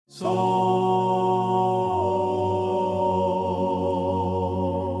soul.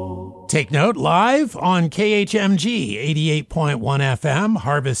 Take note, live on KHMG 88.1 FM,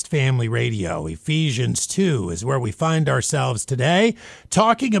 Harvest Family Radio. Ephesians 2 is where we find ourselves today,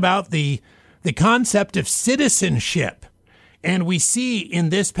 talking about the concept of citizenship. And we see in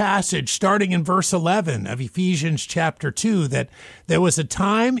this passage, starting in verse 11 of Ephesians chapter 2, that there was a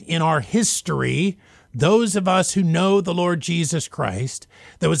time in our history, those of us who know the Lord Jesus Christ,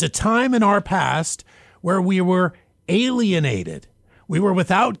 there was a time in our past where we were alienated. We were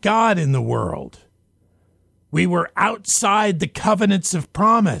without God in the world. We were outside the covenants of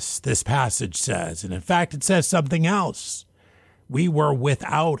promise, this passage says. And in fact, it says something else. We were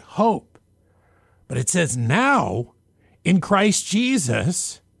without hope. But it says now, in Christ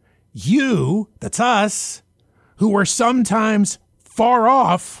Jesus, you, that's us, who were sometimes far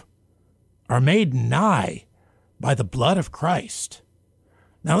off, are made nigh by the blood of Christ.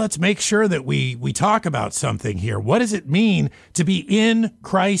 Now let's make sure that we talk about something here. What does it mean to be in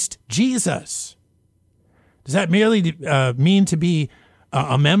Christ Jesus? Does that merely mean to be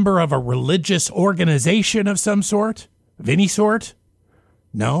a member of a religious organization of some sort, of any sort?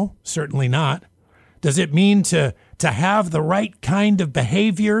 No, certainly not. Does it mean to have the right kind of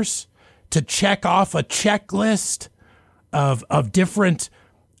behaviors, to check off a checklist of different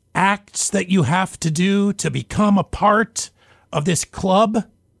acts that you have to do to become a part of this club?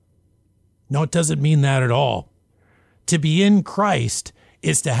 No, it doesn't mean that at all. To be in Christ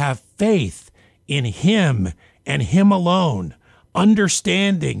is to have faith in Him and Him alone,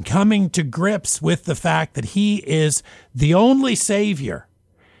 understanding, coming to grips with the fact that He is the only Savior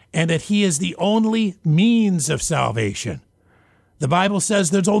and that He is the only means of salvation. The Bible says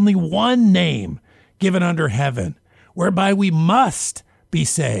there's only one name given under heaven whereby we must be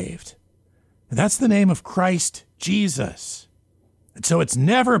saved. And that's the name of Christ Jesus. And so it's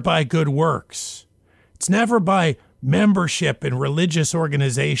never by good works. It's never by membership in religious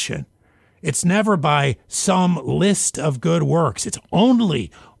organization. It's never by some list of good works. It's only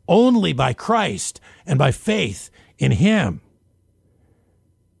by Christ and by faith in Him.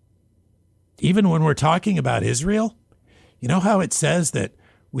 Even when we're talking about Israel, you know how it says that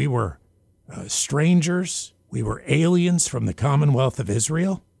we were strangers, we were aliens from the commonwealth of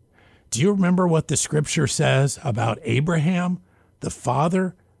Israel? Do you remember what the scripture says about Abraham, the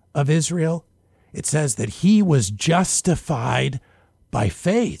father of Israel? It says that he was justified by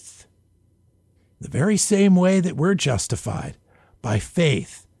faith. The very same way that we're justified by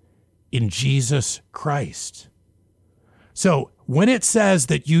faith in Jesus Christ. So when it says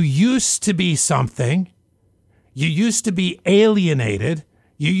that you used to be something, you used to be alienated,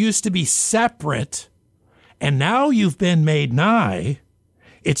 you used to be separate, and now you've been made nigh,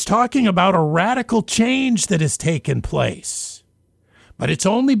 it's talking about a radical change that has taken place. But it's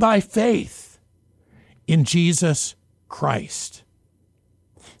only by faith in Jesus Christ.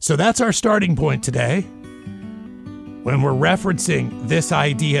 So that's our starting point today when we're referencing this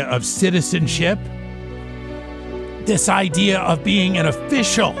idea of citizenship, this idea of being an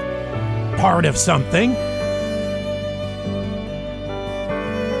official part of something.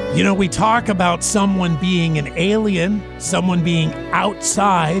 You know, we talk about someone being an alien, someone being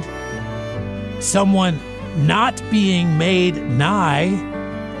outside, someone not being made nigh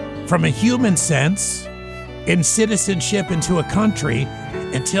from a human sense in citizenship into a country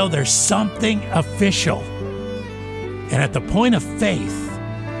until there's something official. And at the point of faith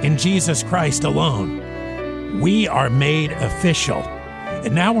in Jesus Christ alone, we are made official.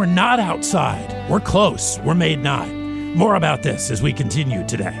 And now we're not outside. We're close. We're made nigh. More about this as we continue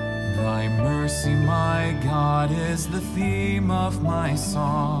today. Thy mercy, my God, is the theme of my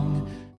song.